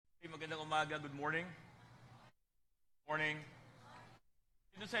Magandang umaga, good morning. Morning.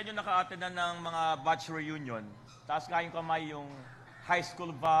 Sino sa inyo naka-attend na ng mga batch reunion? Taas nga yung kamay yung high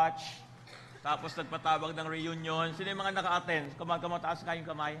school batch, tapos nagpatawag ng reunion. Sino yung mga naka-attend? Taas nga yung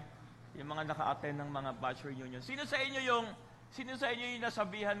kamay. Yung mga naka-attend ng mga batch reunion. Sino sa inyo yung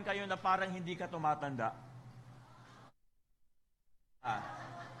nasabihan kayo na parang hindi ka tumatanda?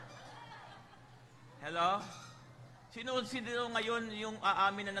 Hello? Sino ngayon yung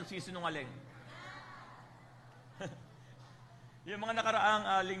aamin na nagsisinungaling? Yung mga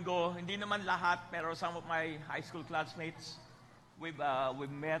nakaraang linggo, hindi naman lahat, pero some of my high school classmates, we've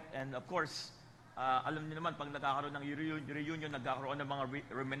met, and of course, alam niyo naman, pag nagkakaroon ng reunion, nagkakaroon ng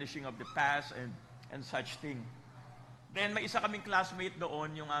mga reminiscing of the past and such thing. Then may isa kaming classmate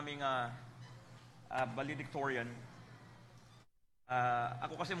doon, yung aming valedictorian.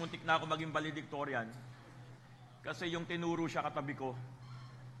 Ako kasi muntik na ako maging valedictorian. Kasi yung tinuro siya katabi ko.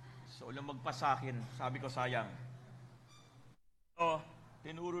 So, lumagpa sa akin. Sabi ko, sayang. So,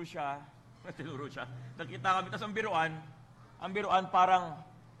 tinuro siya. Nakita kami. Tapos ang biruan parang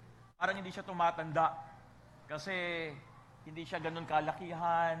hindi siya tumatanda. Kasi hindi siya ganun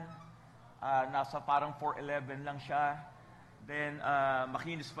kalakihan. Nasa parang 4'11 lang siya. Then,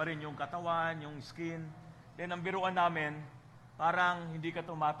 makinis pa rin yung katawan, yung skin. Then, ang biruan namin, parang hindi ka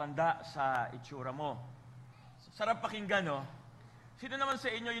tumatanda sa itsura mo. Sarap pakinggan, no? Sino naman sa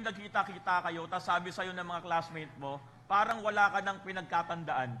inyo yung nagkita-kita kayo, tapos sabi sa'yo ng mga classmate mo, parang wala ka ng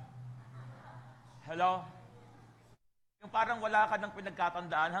pinagkatandaan? Hello? Yung parang wala ka ng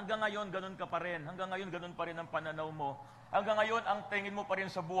pinagkatandaan, hanggang ngayon, ganun ka pa rin. Hanggang ngayon, ganun pa rin ang pananaw mo. Hanggang ngayon, ang tingin mo pa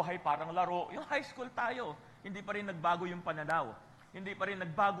rin sa buhay, parang laro. Yung high school tayo, hindi pa rin nagbago yung pananaw. Hindi pa rin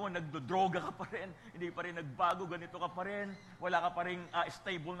nagbago, nagdodroga ka pa rin. Hindi pa rin nagbago, ganito ka pa rin. Wala ka pa rin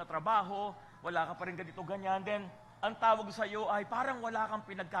stable na trabaho. Wala ka pa rin ganito, ganyan. Then, ang tawag sa iyo ay parang wala kang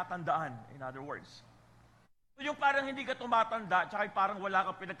pinagkatandaan. In other words. So, yung parang hindi ka tumatanda, tsaka parang wala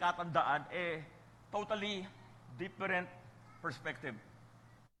kang pinagkatandaan, totally different perspective.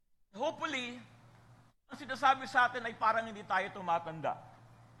 Hopefully, ang sinasabi sa atin ay parang hindi tayo tumatanda.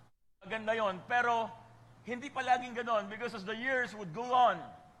 Maganda yon, pero hindi palaging ganon, because as the years would go on,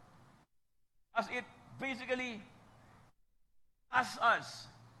 as it basically asks us,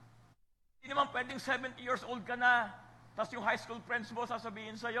 hindi naman pwedeng 70 years old ka na, tapos yung high school friends mo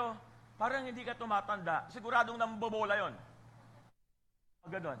sasabihin sa'yo, parang hindi ka tumatanda. Siguradong nambobola yon.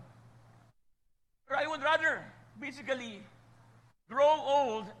 Ganon. But I would rather basically grow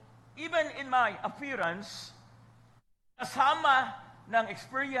old, even in my appearance, kasama ng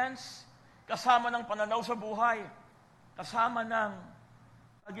experience, kasama ng pananaw sa buhay, kasama ng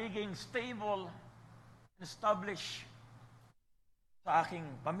pagiging stable and established sa aking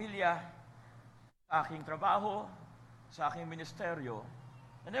pamilya, sa aking trabaho, sa aking ministeryo.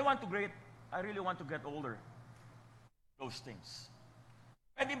 And I really want to get older. Those things.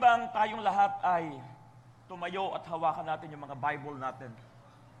 Pwede bang tayong lahat ay tumayo at hawakan natin yung mga Bible natin?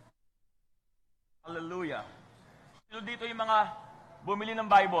 Hallelujah. Sino dito yung mga bumili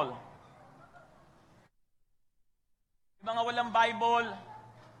ng Bible? Yung mga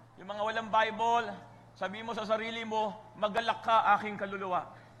walang Bible, sabi mo sa sarili mo, magalak ka aking kaluluwa.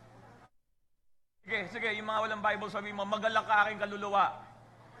 Sige, yung mga walang Bible, sabi mo, magalak ka aking kaluluwa.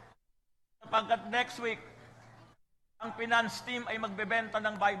 Sapagkat next week, ang finance team ay magbebenta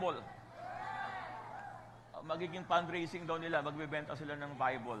ng Bible. Magiging fundraising daw nila, magbebenta sila ng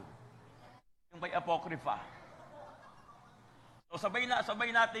Bible. Yung may Apocrypha. So sabay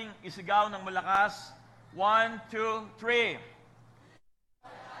nating isigaw ng malakas. 1, 2, 3.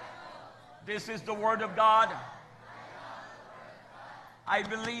 This is the Word of God. I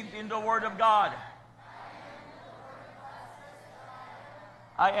believe in the Word of God.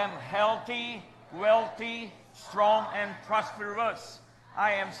 I am healthy, wealthy, strong, and prosperous.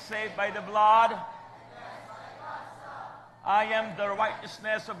 I am saved by the blood. I am the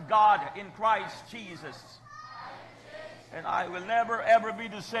righteousness of God in Christ Jesus. And I will never ever be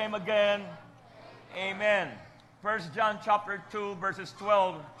the same again. Amen. 1 John chapter 2 verses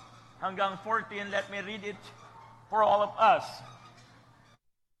 12 hanggang 14, let me read it for all of us.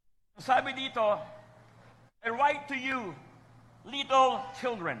 Sabi dito, I write to you, little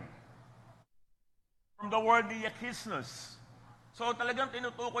children, from the word diakisnos. So talagang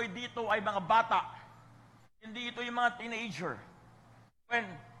tinutukoy dito ay mga bata. Hindi ito yung mga teenager. When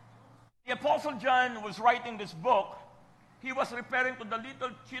the Apostle John was writing this book, he was referring to the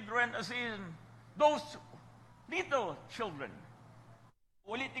little children as in those little children.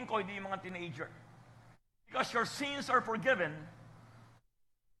 Ulitin ko, hindi yung mga teenager. Because your sins are forgiven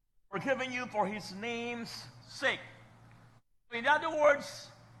you for His name's sake. So in other words,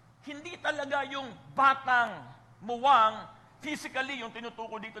 hindi talaga yung batang muwang, physically, yung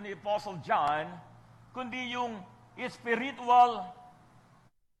tinutuko dito ni Apostle John, kundi yung spiritual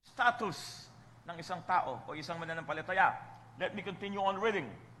status ng isang tao o isang mananampalataya. Let me continue on reading.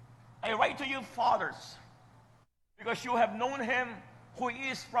 I write to you, fathers, because you have known him who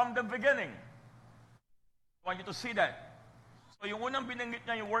is from the beginning. I want you to see that. So yung unang binanggit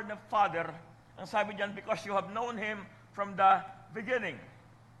niya yung word na father, ang sabi diyan, because you have known him from the beginning.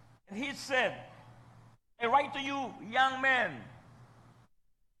 And he said, I write to you, young men,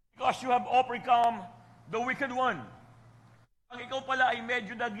 because you have overcome the wicked one. Pag ikaw pala ay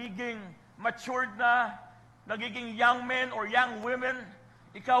medyo nagiging matured na, nagiging young men or young women,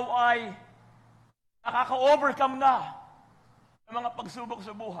 ikaw ay nakaka-overcome na ng mga pagsubok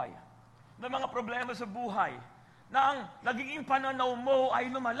sa buhay, ng mga problema sa buhay, na ang nagiging pananaw mo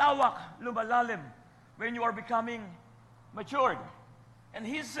ay lumalawak, lumalalim when you are becoming matured. And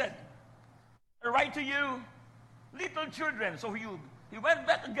he said, I write to you, little children. So he went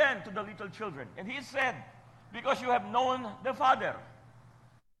back again to the little children. And he said, because you have known the Father.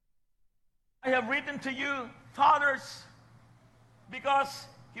 I have written to you, fathers, because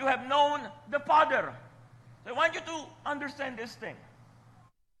you have known the Father. So I want you to understand this thing.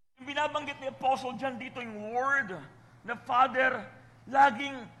 Yung binabanggit ni Apostle John dito, yung word na Father,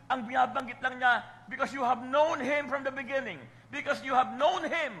 laging ang binabanggit lang niya, because you have known Him from the beginning. Because you have known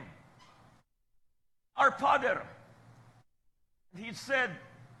Him, our Father. And He said,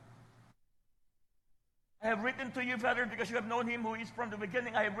 I have written to you, Father, because you have known Him who is from the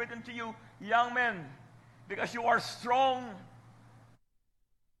beginning. I have written to you, young men, because you are strong.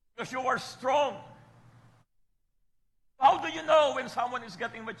 Because you are strong. How do you know when someone is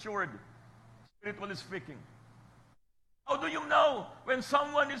getting matured, spiritually speaking? How do you know when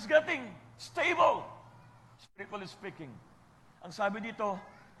someone is getting stable, spiritually speaking? Ang sabi dito,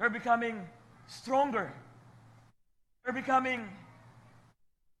 they're becoming stronger. They're becoming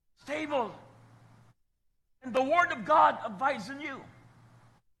stable. And the Word of God abides in you.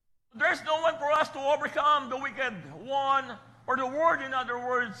 There's no one for us to overcome the wicked one, or the Word, in other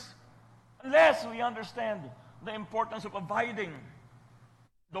words, unless we understand the importance of abiding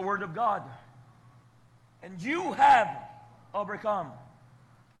the Word of God. And you have overcome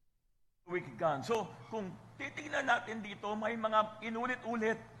the wicked one. So, kung titignan natin dito, may mga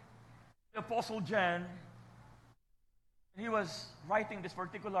inulit-ulit the Apostle John, he was writing this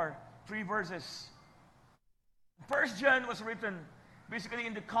particular 3 verses. First John was written basically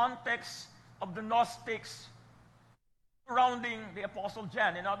in the context of the Gnostics surrounding the Apostle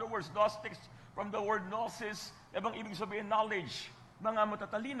John. In other words, Gnostics from the word gnosis, ibang ibig sabihin knowledge, mga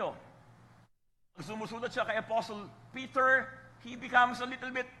matatalino. Pag sumusulat siya kay Apostle Peter, he becomes a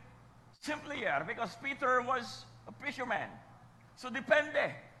little bit simpler because Peter was a fisherman. So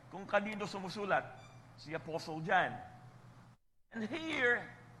depende kung kanino sumusulat si Apostle John. And here,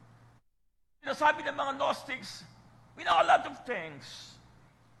 sinasabi ng mga Gnostics, we know a lot of things.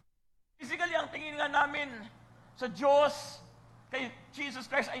 Basically, ang tingin nga namin sa Diyos, kay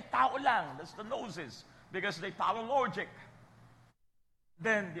Jesus Christ ay tao lang. That's the gnosis. Because they follow logic.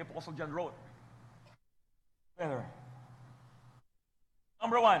 Then, the Apostle John wrote, better.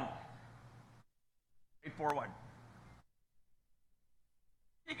 Number 1, straightforward.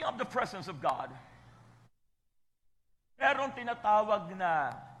 Speaking of the presence of God, meron tinatawag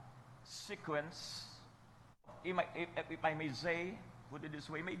na sequence, if I may say, put it this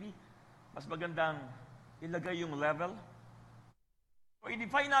way, maybe mas magandang ilagay yung level. So,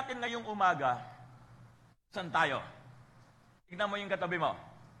 i-define natin ngayong umaga, saan tayo? Tignan mo yung katabi mo.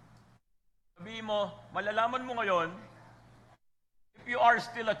 Sabihin mo, malalaman mo ngayon, if you are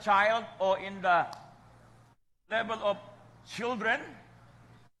still a child or in the level of children,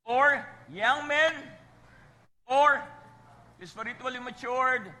 or young men, or spiritually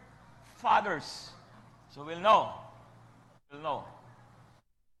matured fathers. So we'll know. We'll know.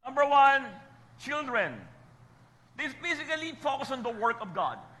 Number 1, children. This basically focus on the work of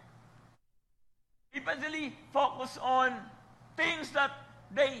God. They basically focus on things that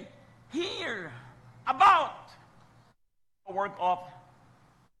they hear about the work of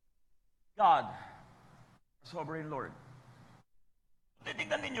God, the sovereign Lord.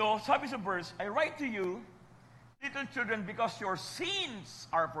 Titignan ninyo, sabi sa verse, I write to you, little children, because your sins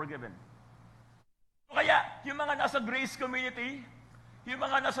are forgiven. So kaya, yung mga nasa Grace Community, yung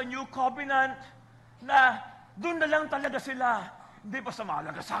mga nasa New Covenant, na doon na lang talaga sila. Hindi pa sa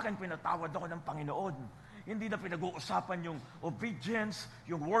mahalaga sa akin, pinatawad ako ng Panginoon. Hindi na pinag-uusapan yung obedience,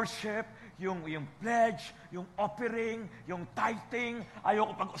 yung worship, yung pledge, yung offering, yung tithing.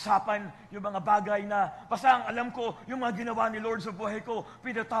 Ayoko pag-usapan yung mga bagay na, basta ang alam ko, yung mga ginawa ni Lord sa buhay ko,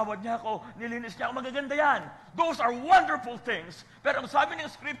 pinatawad niya ako, nilinis niya ako. Magaganda yan. Those are wonderful things. Pero ang sabi ng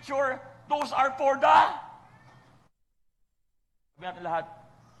Scripture, those are for the, sabi natin lahat,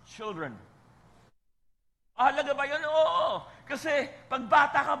 children. Mahalaga ba yun? Oo. Kasi pag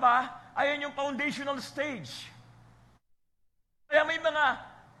bata ka ba, ayan yung foundational stage. Kaya may mga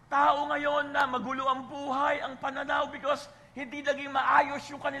tao ngayon na magulo ang buhay, ang pananaw, because hindi naging maayos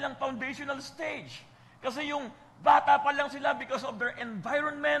yung kanilang foundational stage. Kasi yung bata pa lang sila because of their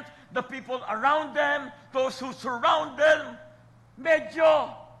environment, the people around them, those who surround them, medyo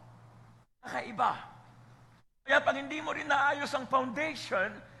kakaiba. Kaya pag hindi mo rin naayos ang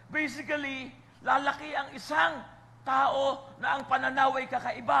foundation, basically, lalaki ang isang tao na ang pananaw ay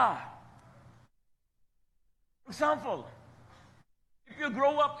kakaiba. For example, if you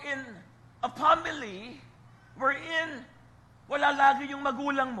grow up in a family wherein wala lagi yung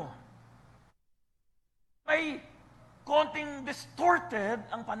magulang mo, may konting distorted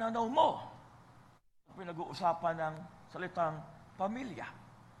ang pananaw mo. Pinag-uusapan ng salitang pamilya.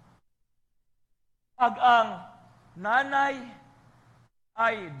 Pag ang nanay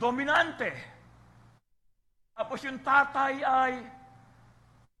ay dominante, tapos yung tatay ay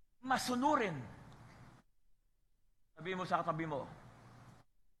masunurin, sabi mo sa katabi mo,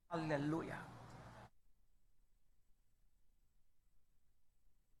 Hallelujah.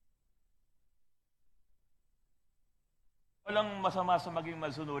 Walang masama sa maging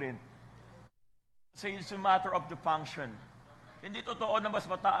masunurin. Kasi it's a matter of the function. Hindi totoo na mas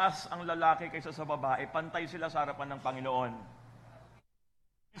mataas ang lalaki kaysa sa babae. Pantay sila sa harapan ng Panginoon.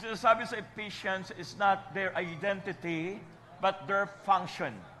 Yung sinasabi sa Ephesians is not their identity, but their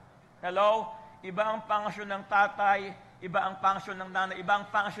function. Hello? Iba ang function ng tatay, iba ang function ng nanay, iba ang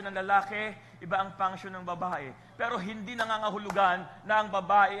function ng lalaki, iba ang function ng babae. Pero hindi nangangahulugan na ang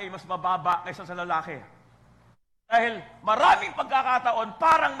babae ay mas mababa kaysa sa lalaki. Dahil maraming pagkakataon,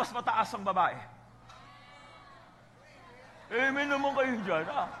 parang mas mataas ang babae. Amen naman kayo dyan,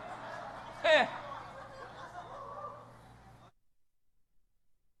 ha?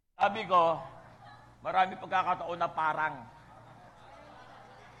 Sabi ko, maraming pagkakataon na parang.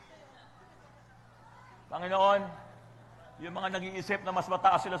 Panginoon, yung mga nag-iisip na mas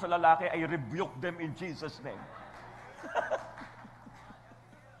mataas sila sa lalaki, I rebuke them in Jesus' name.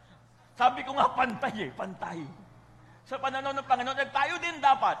 Sabi ko nga, pantay eh, pantay. Sa pananaw ng Panginoon, at tayo din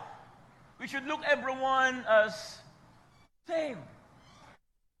dapat. We should look everyone as same.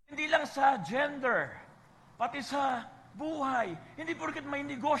 Hindi lang sa gender, pati sa buhay. Hindi porket may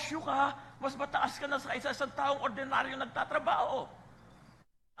negosyo ka, mas mataas ka na sa isang taong ordinaryo nagtatrabaho.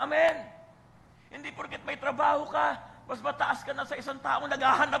 Amen. Hindi porket may trabaho ka, mas mataas ka na sa isang taong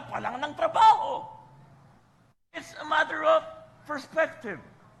naghahanap pa lang ng trabaho. It's a matter of perspective.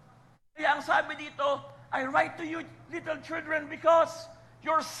 Kaya ang sabi dito, I write to you, little children, because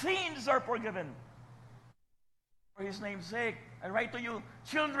your sins are forgiven. For His name's sake, I write to you,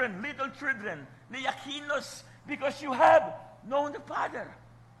 children, little children, niyakinos, because you have known the Father.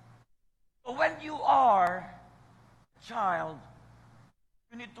 So when you are a child,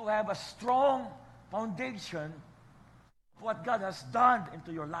 you need to have a strong foundation of what God has done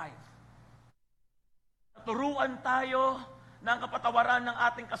into your life. Turuan tayo na ang kapatawaran ng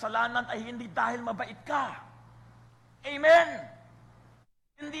ating kasalanan ay hindi dahil mabait ka. Amen!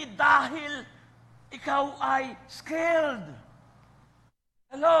 Hindi dahil ikaw ay skilled.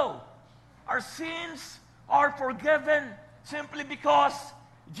 Hello? Our sins are forgiven simply because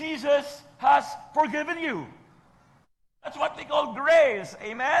Jesus has forgiven you. That's what we call grace.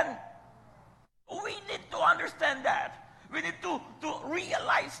 Amen? We need to understand that. We need to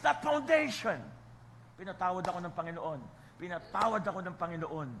realize that foundation. Pinatawad ako ng Panginoon. Pinatawad ako ng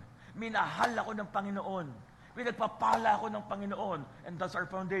Panginoon. Minahal ako ng Panginoon. Pinagpapala ako ng Panginoon. And that's our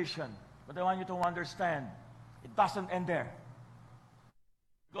foundation. But I want you to understand, it doesn't end there.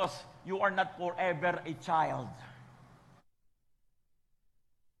 Because you are not forever a child.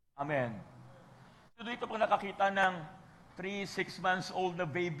 Amen. So dito pag nakakita ng 3-6 months old na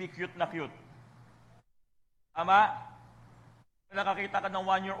baby, cute na cute. Tama? Pag nakakita ka ng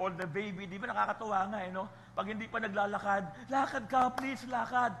 1-year-old na baby, di ba nakakatuwa nga no? Pag hindi pa naglalakad, lakad ka, please,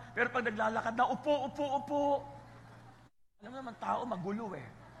 lakad. Pero pag naglalakad na, upo, upo, upo. Alam mo naman, tao, magulo eh.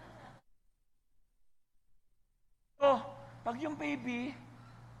 So, pag yung baby,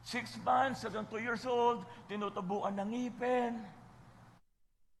 6 months hanggang 2 years old, tinutubuan ng ngipin.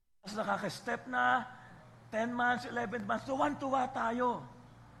 Tapos nakaka-step na, 10 months, 11 months, tuwan-tuwa tayo.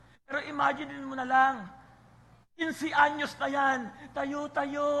 Pero imagine mo na lang, 15 anyos na yan. Tayo,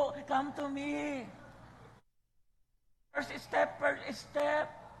 come to me. First step.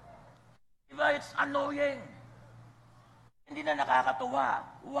 Diba, it's annoying. Hindi na nakakatuwa.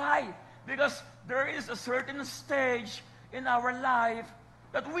 Why? Because there is a certain stage in our life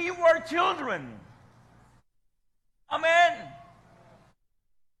that we were children. Amen.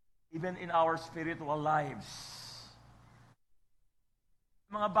 Even in our spiritual lives.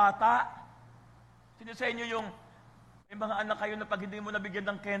 Mga bata, sino sa inyo yung may mga anak kayo na pag hindi mo nabigyan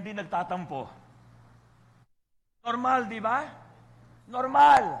ng candy, nagtatampo? Normal, di ba?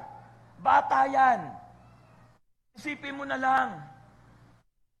 Normal. Bata yan. Isipin mo na lang.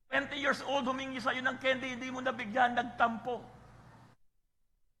 20 years old, humingi sa'yo ng candy, hindi mo nabigyan, nagtampo.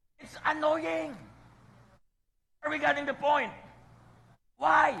 It's annoying. Are we getting the point?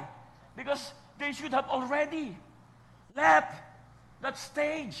 Why? Because they should have already left that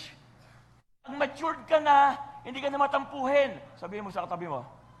stage. Pag matured ka na, hindi ka na matampuhin. Sabihin mo sa katabi mo.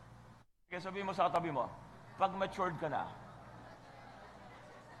 Sige, sabihin mo sa katabi mo. Pag matured ka na.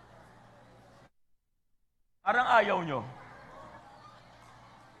 Parang ayaw nyo.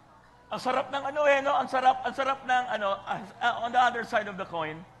 Ang sarap ng ano no? Ang sarap ng on the other side of the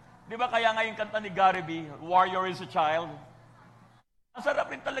coin. Di ba kaya nga yung kanta ni Gary B, Warrior is a Child? Ang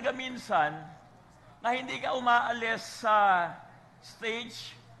sarap rin talaga minsan na hindi ka umaalis sa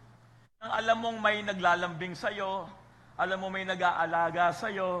stage nang alam mong may naglalambing sa'yo, alam mong may nag-aalaga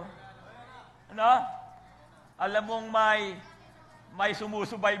sa'yo, ano? Alam mong may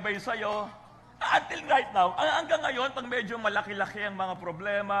sumusubaybay sa'yo. Until right now, hanggang ngayon, pag medyo malaki-laki ang mga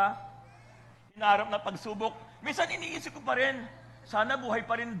problema, hinarap na pagsubok, minsan iniisip ko pa rin, sana buhay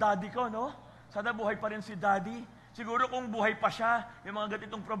pa rin daddy ko, no? Sana buhay pa rin si daddy. Siguro kung buhay pa siya, yung mga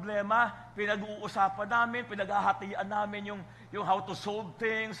ganitong problema, pinag-uusapan namin, pinaghahatian namin yung how to solve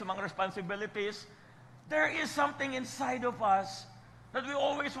things, yung mga responsibilities. There is something inside of us that we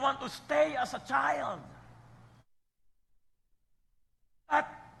always want to stay as a child. But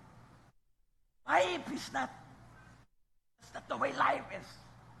life is not, that's not the way life is.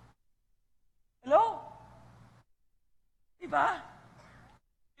 Hello? Diba?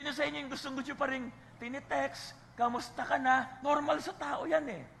 Sino sa inyo yung gustong-gusto pa rin tinitext, kamusta ka na? Normal sa tao yan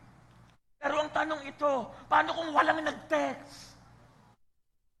eh. Pero ang tanong ito, paano kung walang nag-text?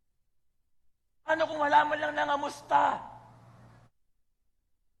 Paano kung wala man lang nangamusta?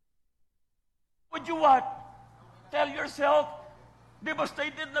 Would you what? Tell yourself,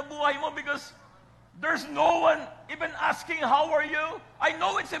 devastated na buhay mo because there's no one even asking how are you? I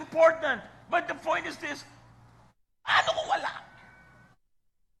know it's important, but the point is this, paano kung wala?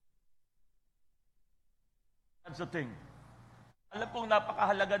 That's the thing. Alam kong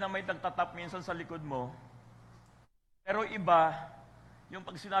napakahalaga na may nagtatap minsan sa likod mo. Pero iba, yung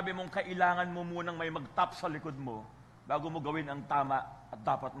pag sinabi mong kailangan mo munang may magtap sa likod mo bago mo gawin ang tama at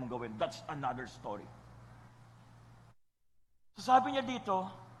dapat mong gawin. That's another story. So sabi niya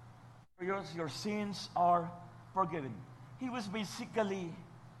dito, your sins are forgiven. He was basically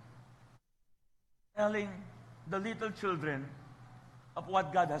telling the little children of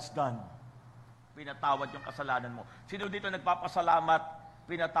what God has done. Pinatawad yung kasalanan mo. Sino dito nagpapasalamat,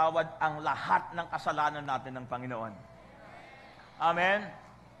 pinatawad ang lahat ng kasalanan natin ng Panginoon? Amen?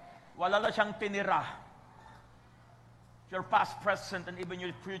 Wala na siyang tinira. Your past, present, and even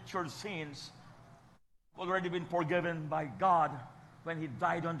your future sins have already been forgiven by God when He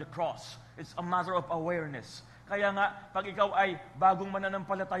died on the cross. It's a matter of awareness. Kaya nga, pag ikaw ay bagong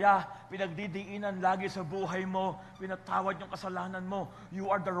mananampalataya, pinagdidiinan lagi sa buhay mo, pinatawad yung kasalanan mo,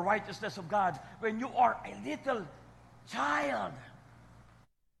 you are the righteousness of God. When you are a little child,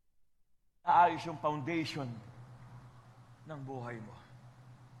 naayos yung foundation ng buhay mo.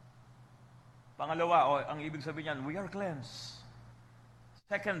 Pangalawa, ang ibig sabihin niyan, we are cleansed.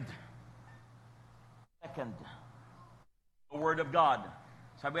 Second, the Word of God.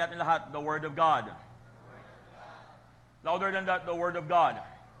 Sabi natin lahat, the Word of God. Louder than that, the Word of God.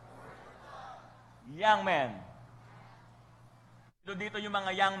 Young men. Dito yung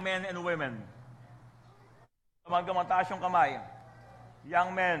mga young men and women. Mataas yung kamay.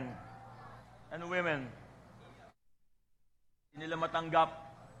 Young men and women. Hindi nila matanggap.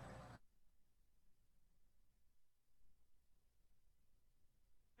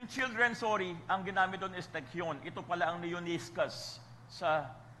 Yung children, ang ginamit doon is tekyon. Ito pala ang neoniscus sa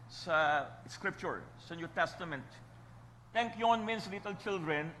Scripture, sa New Testament. Tekyon means little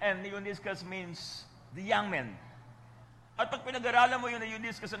children, and neoniscus means the young men. At pag pinag-aralan mo yung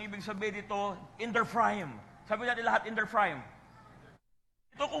neoniscus, ang ibig sabihin dito, in their prime. Sabi natin lahat, in their prime.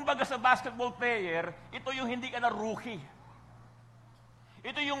 Ito kumbaga sa basketball player, ito yung hindi ka na rookie.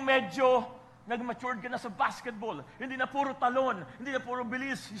 Ito yung medyo nag-matured ka na sa basketball, hindi na puro talon, hindi na puro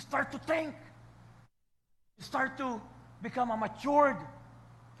bilis, you start to think. You start to become a matured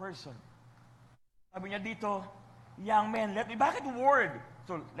person. Sabi niya dito, young men, bakit word?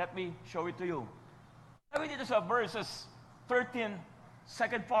 So, let me show it to you. Sabi dito sa verses 13,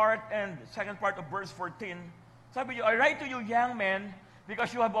 second part and second part of verse 14, sabi niyo, I write to you, young men,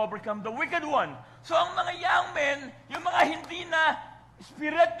 because you have overcome the wicked one. So, ang mga young men, yung mga hindi na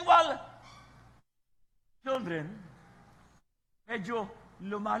spiritual children, medyo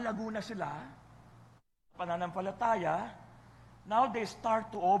lumalago na sila, pananampalataya, now they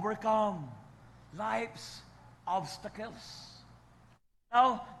start to overcome life's obstacles.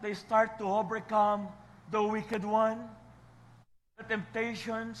 Now, they start to overcome the wicked one, the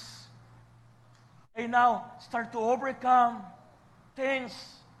temptations. They now start to overcome things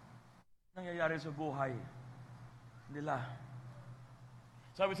nangyayari sa buhay nila.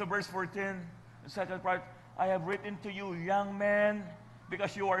 Sabi sa verse 14, the second part, I have written to you, young men,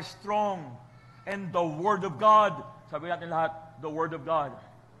 because you are strong, and the Word of God. Sabi natin lahat, the Word of God.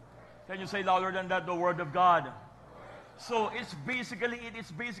 Can you say louder than that, the Word of God? So it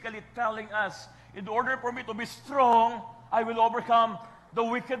is basically telling us, in order for me to be strong, I will overcome the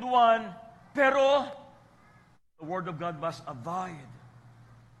wicked one, pero the Word of God must abide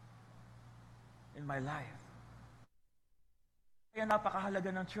in my life. Kaya napakahalaga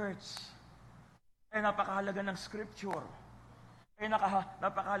ng church. Kaya napakahalaga ng scripture. Kaya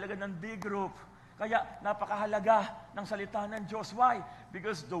napakahalaga ng D-group. Kaya napakahalaga ng salita ng Diyos. Why?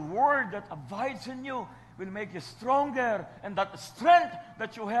 Because the Word that abides in you will make you stronger, and that strength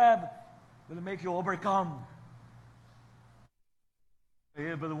that you have will make you overcome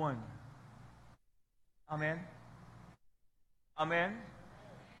the evil one. Amen? Amen?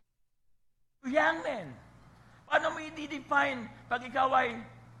 Young men, paano mo i-define pag ikaw ay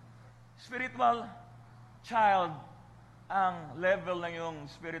spiritual child, ang level ng iyong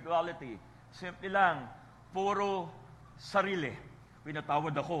spirituality? Simple lang, puro sarili.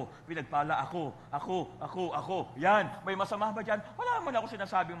 Pinatawad ako, pinagpala ako. Yan, may masama ba dyan? Wala naman ako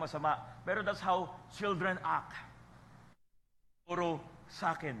sinasabing masama. Pero that's how children act. Puro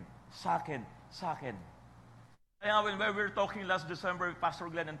sakin. Kaya nga, when we were talking last December with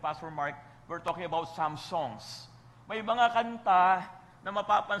Pastor Glenn and Pastor Mark, we're talking about some songs. May mga kanta na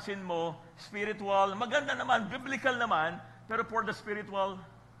mapapansin mo, spiritual, maganda naman, biblical naman, pero for the spiritual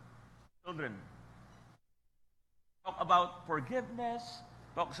children. Talk about forgiveness,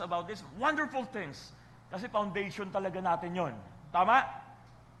 talks about this, wonderful things. Kasi foundation talaga natin yon. Tama?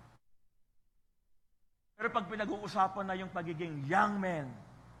 Pero pag pinag-uusapan na yung pagiging young men,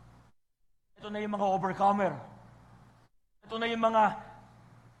 ito na yung mga overcomer. Ito na yung mga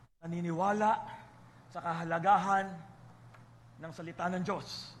naniniwala sa kahalagahan ng salita ng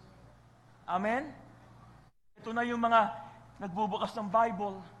Diyos. Amen? Ito na yung mga nagbubukas ng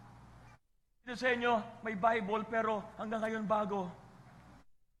Bible. Ito sa inyo, may Bible pero hanggang ngayon bago.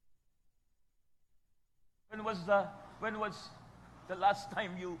 When was the last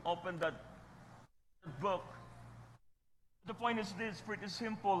time you opened that book? The point is this, pretty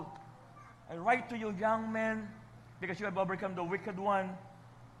simple. I write to you, young men, because you have overcome the wicked one.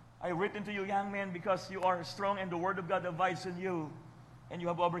 I written to you, young men, because you are strong and the Word of God abides in you, and you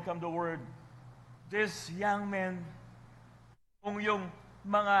have overcome the Word. These young men, kung yung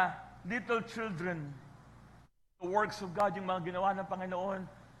mga little children, the works of God, yung mga ginawa ng Panginoon,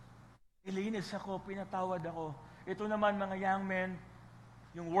 ilinis ako, pinatawad ako. Ito naman, mga young men,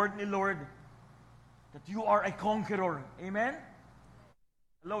 yung word ni Lord, that you are a conqueror. Amen?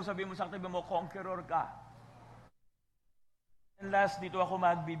 Hello, sabi mo sa katabi mo, conqueror ka. And last, dito ako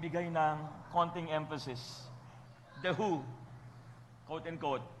magbibigay ng konting emphasis. The who, quote and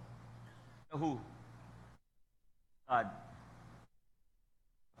quote, the who, God.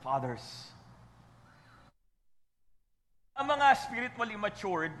 Fathers. Ang mga spiritually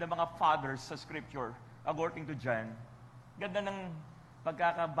matured na mga fathers sa Scripture, according to John, ganda ng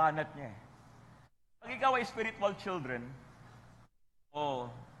pagkakabanat niya. Pag ikaw ay spiritual children, o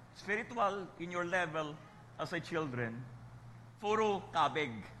spiritual in your level as a children, puro kabig.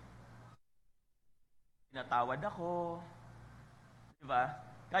 Pinatawad ako. Diba?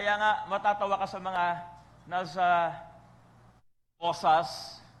 Kaya nga, matatawa ka sa mga nasa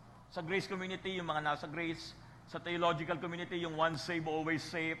OSAS, sa Grace Community, yung mga nasa Grace, sa Theological Community, yung once saved, always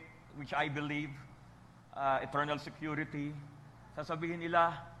saved, which I believe, eternal security. Sasabihin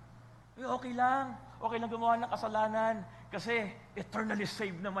nila, okay lang gumawa ng kasalanan, kasi eternally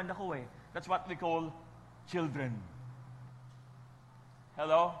saved naman ako eh. That's what we call children.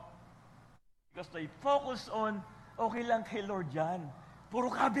 Hello? Because they focus on, okay lang kay Lord yan. Puro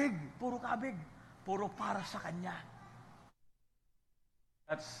kabig, puro kabig, puro para sa Kanya.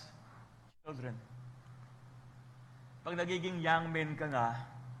 That's children. Pag nagiging young men ka nga,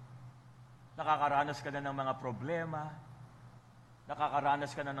 nakakaranas ka na ng mga problema,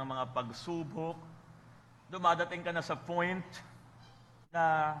 nakakaranas ka na ng mga pagsubok, dumadating ka na sa point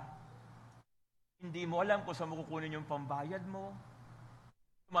na hindi mo alam kung saan mo kukunin yung pambayad mo.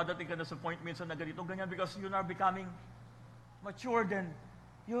 Dumadating ka na sa point minsan na ganito, ganyan, because you are becoming mature, then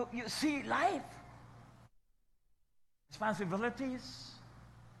you see life, responsibilities,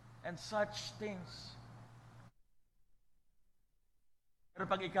 and such things. Pero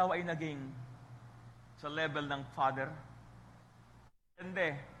pag ikaw ay naging sa level ng father,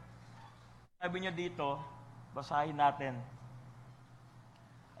 hindi. Sabi niya dito, basahin natin.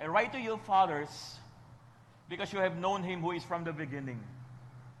 I write to you, fathers, because you have known Him who is from the beginning.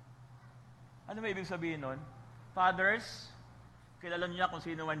 Ano may ibig sabihin nun? Fathers, kilala niyo kung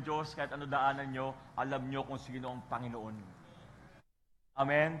sino ang Diyos, kahit ano daanan niyo, alam niyo kung sino ang Panginoon.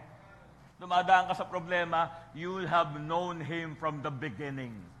 Amen? Dumadaan ka sa problema, you have known Him from the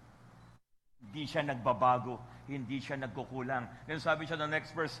beginning. Hindi siya nagbabago, hindi siya nagkukulang. Then sabi siya ng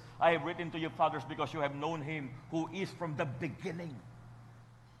next verse, I have written to you, fathers, because you have known Him who is from the beginning.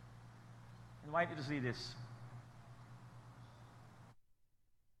 And why did you see this?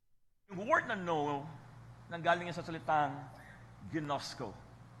 Yung word na know, nanggaling sa salitang ginosko.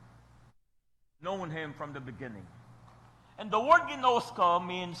 Known Him from the beginning. And the word ginosko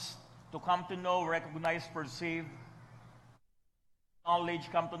means to come to know, recognize, perceive, knowledge,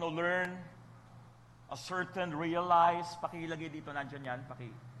 come to know, learn, ascertain, realize. Pakilagay dito, nandiyan yan,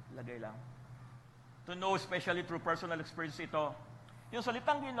 pakilagay lang. To know, especially through personal experience ito. Yung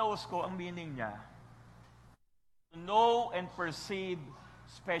salitang ginosko, ang meaning niya, to know and perceive,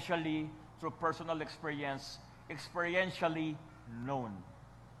 especially through personal experience, experientially known.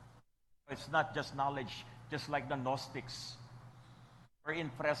 It's not just knowledge, just like the Gnostics were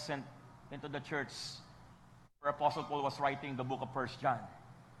in present into the church where Apostle Paul was writing the book of 1 John.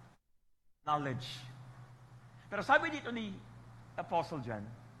 Knowledge. Pero sabi dito ni Apostle John,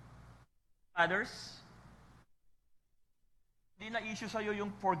 fathers, hindi na issue sa'yo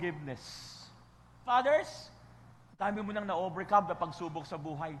yung forgiveness. Fathers, dami mo nang na-overcome na pagsubok sa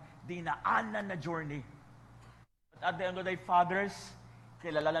buhay, dinaanan na journey. But at the end of the day, fathers,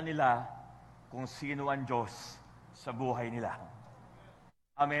 kilala nila kung sino ang Diyos sa buhay nila.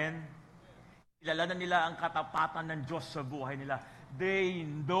 Amen? Kilala na nila ang katapatan ng Diyos sa buhay nila. They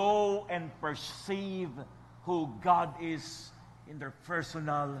know and perceive who God is in their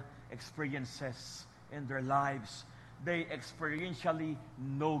personal experiences, in their lives. They experientially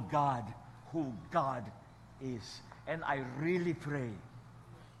know God, who God is. And I really pray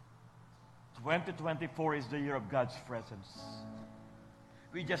 2024 is the year of God's presence.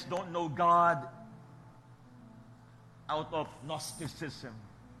 We just don't know God out of Gnosticism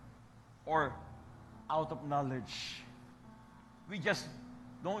or out of knowledge. We just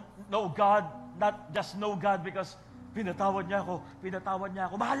don't know God, not just know God because pinatawad niya ako, pinatawad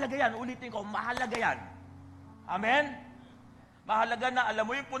niya ako. Mahalaga yan, ulitin ko, mahalaga yan. Amen? Mahalaga na alam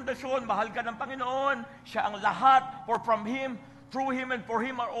mo yung pundasyon, mahal ka ng Panginoon, siya ang lahat, for from Him, through Him, and for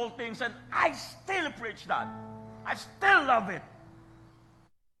Him are all things. And I still preach that. I still love it.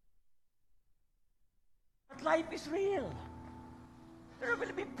 But life is real. There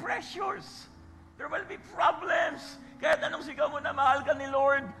will be pressures. There will be problems. Kahit anong sigaw mo na mahal ka ni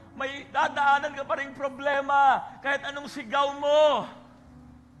Lord, may dadaanan ka pa rin problema. Kahit anong sigaw mo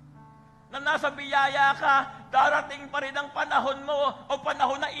na nasa biyaya ka, darating pa rin ang panahon mo o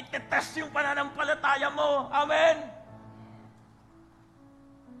panahon na itetest yung pananampalataya mo. Amen?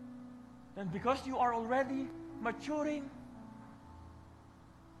 And because you are already maturing,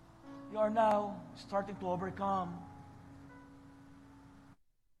 you are now starting to overcome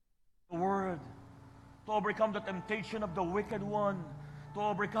the world, to overcome the temptation of the wicked one, to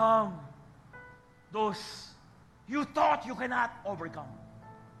overcome those you thought you cannot overcome.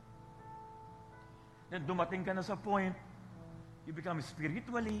 Then dumating ka na sa point, you become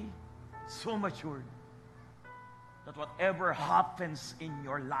spiritually so matured that whatever happens in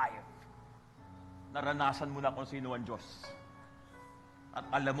your life, naranasan mo na kung sino ang Diyos. At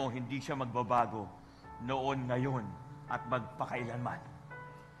alam mo, hindi siya magbabago noon, ngayon, at magpakailanman.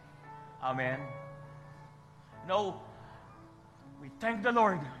 Amen? No, we thank the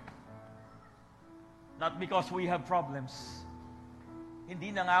Lord, not because we have problems.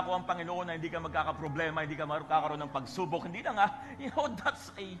 Hindi na nga ako ang Panginoon na hindi ka magkakaproblema, hindi ka magkakaroon ng pagsubok. Hindi na nga,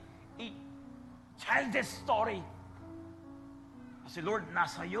 that's a childish story. Kasi Lord,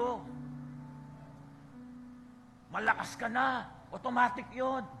 nasa iyo. Malakas ka na. Automatic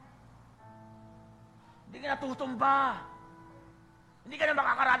yun. Hindi ka natutumba. Hindi ka na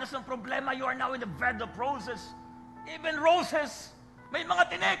makakaranas ng problema. You are now in the bed of roses. Even roses, may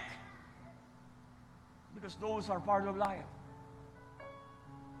mga tinik. Because those are part of life.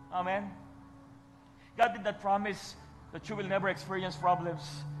 Amen? God did not promise that you will never experience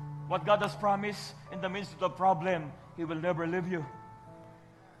problems. What God has promised, in the midst of the problem, He will never leave you.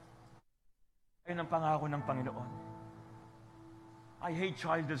 Ayun ang pangako ng Panginoon. I hate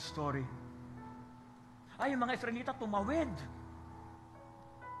childish story. Ay, yung mga Israelita tumawid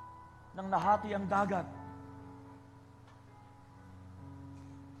nang nahati ang dagat.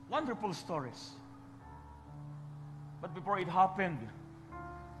 Wonderful stories. But before it happened,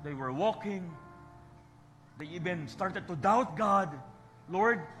 they were walking. They even started to doubt God.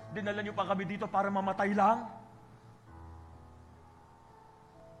 Lord, dinala niyo pa kami dito para mamatay lang?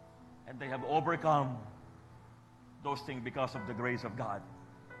 And they have overcome those things because of the grace of God.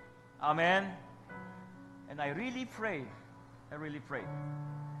 Amen? And I really pray that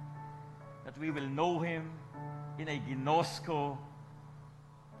we will know Him in a ginosko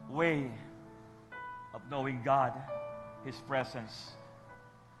way of knowing God, His presence.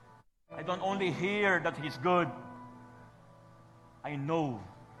 I don't only hear that He's good. I know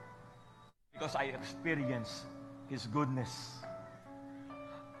because I experience His goodness.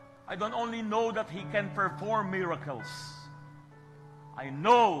 I don't only know that He can perform miracles. I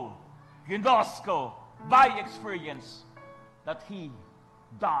know, ginosko, by experience, that He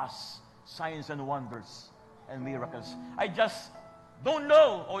does signs and wonders and miracles. I just don't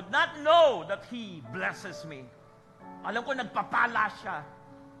know or not know that He blesses me. Alam ko nagpapala siya,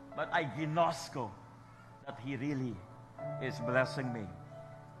 but I ginosko that He really is blessing me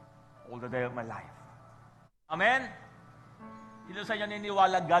all the day of my life. Amen? Sino sa inyo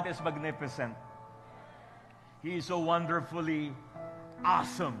niniwala God is magnificent? He is so wonderfully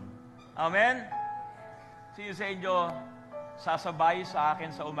awesome. Amen? Sino sa inyo sasabay sa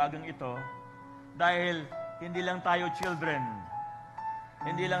akin sa umagang ito dahil hindi lang tayo children,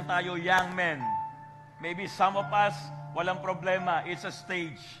 hindi lang tayo young men. Maybe some of us, walang problema, it's a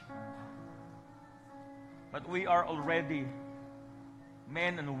stage. But we are already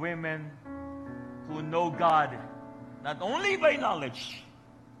men and women who know God not only by knowledge,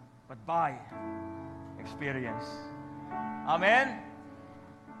 but by experience. Amen?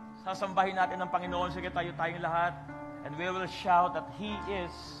 Sasambahin natin ang Panginoon. Sige, tayong lahat. And we will shout that He is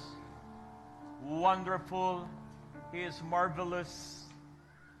wonderful. He is marvelous.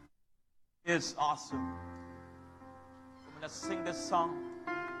 He is awesome. Let's sing this song.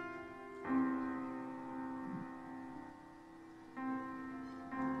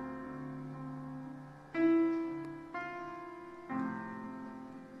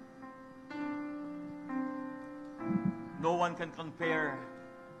 No one can compare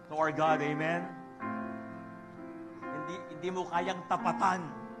to our God. Amen? Hindi mo kayang tapatan.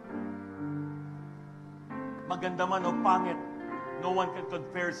 Maganda man o pangit, no one can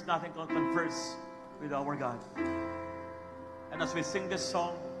compare, nothing can compare with our God. And as we sing this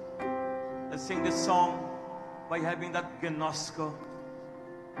song, let's sing this song by having that gnosko,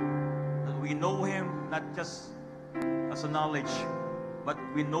 that we know Him not just as a knowledge, but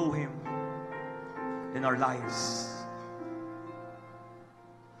we know Him in our lives.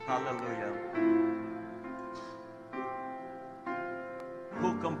 Hallelujah.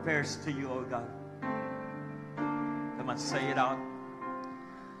 Who compares to you, O God? Come on, say it out.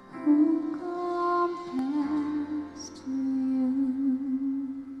 Who compares to you?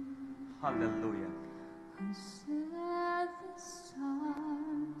 Hallelujah. Who set the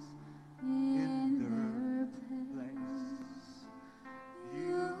stars in their place?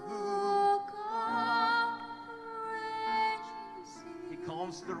 You calm the raging sea. He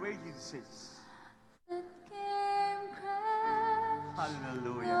calms the raging seas. That came crash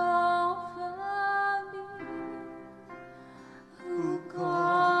Hallelujah. over me. Who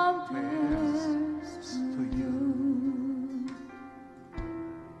compares to you?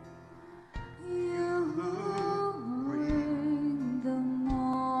 You who bring the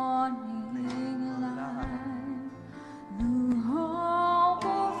morning light, the hope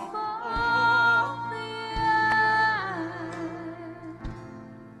of the earth.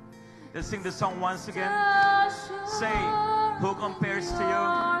 Let's sing the song once again. Say, who compares to you?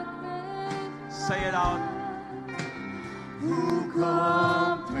 Say it out. Who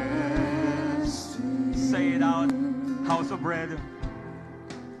compares to you? Say it out. House of bread.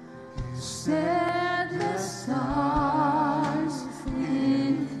 Set the stars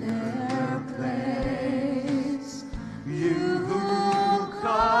in their place. You who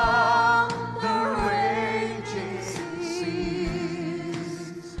calm the raging sea.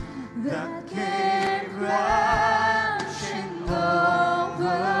 that came crashing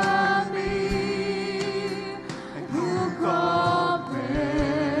over me, and who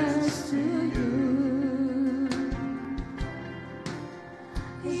compares to you?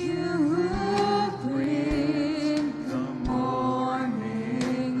 You bring the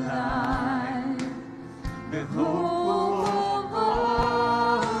morning light, the hope of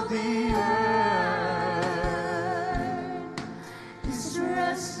all the earth is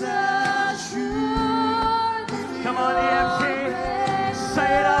rest assured. Come on, EMC,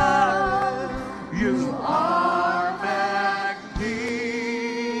 say it out. You are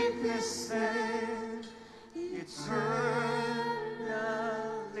magnificent, eternally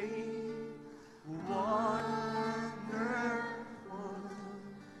wonderful,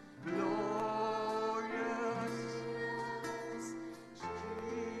 glorious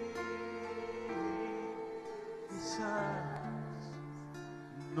Jesus.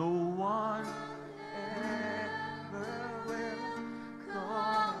 No one ever will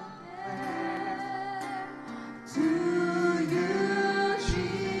compare to you,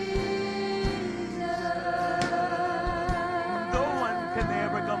 Jesus. No one can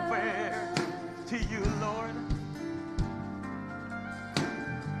ever compare to you, Lord.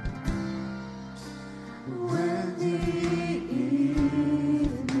 When the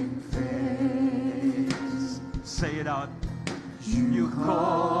evening fades, Say it out. you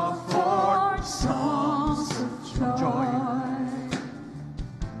call forth songs of joy,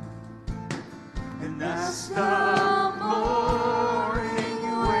 and as the morning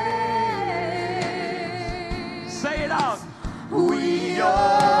waves, Say it out. we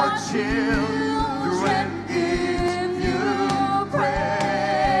your children give you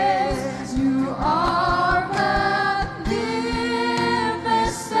praise. You are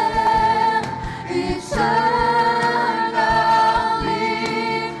magnificent,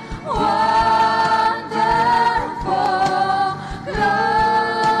 eternally wonderful,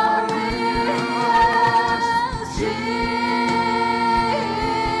 glorious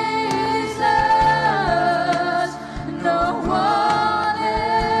Jesus. No one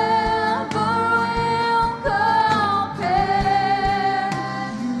ever will compare.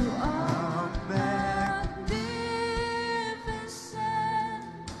 You are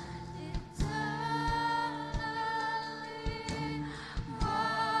magnificent, eternally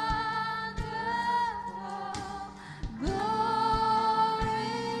wonderful,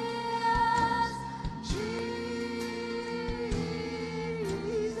 glorious Jesus.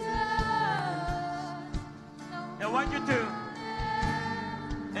 I want you to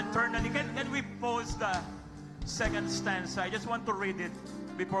internally, can we pause the second stanza? I just want to read it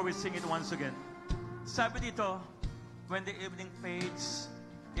before we sing it once again. Sabi dito, when the evening fades,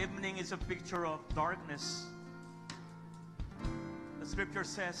 evening is a picture of darkness. The scripture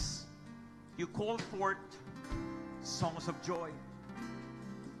says, you call forth songs of joy.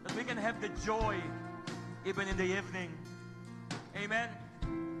 That we can have the joy even in the evening. Amen.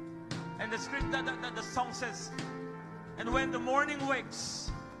 And the script, the song says, and when the morning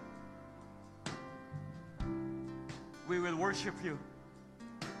wakes, we will worship you.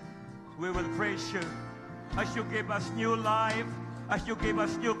 We will praise you. As you give us new life, as you give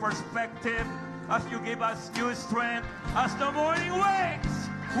us new perspective, as you give us new strength, as the morning wakes,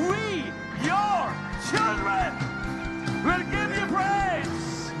 we, your children, will give you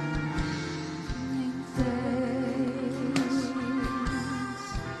praise.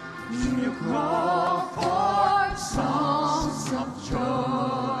 You call forth songs of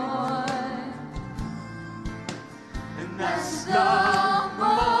joy, and as the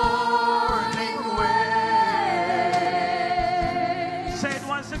morning waves, Say it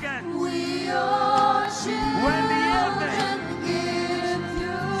once again. we your When the children give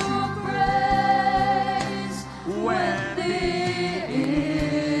you praise. When the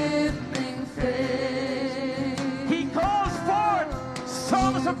evening fades, He calls forth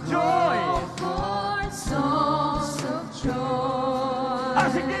songs of joy. forth songs of joy.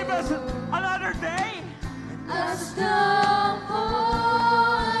 As He gave us another day, As the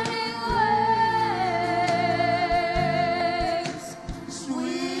morning wakes,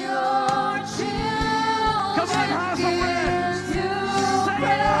 we your children Come on, house of give praise. you Say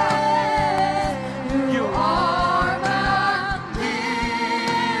it out. praise. You are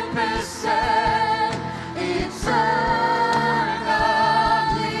magnificent, eternally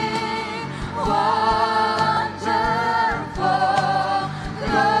wonderful,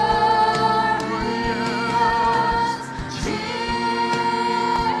 glorious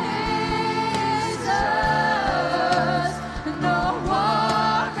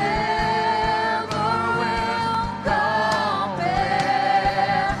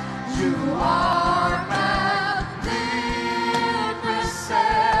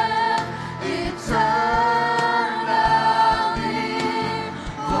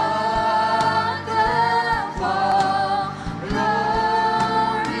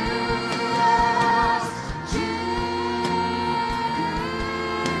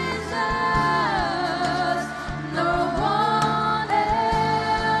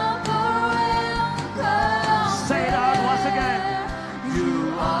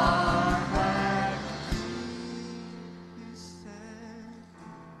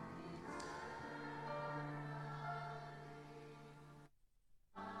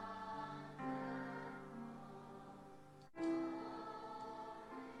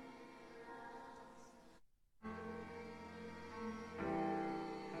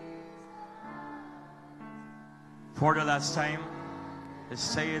For the last time, let's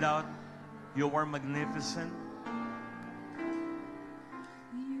say it out. You are magnificent.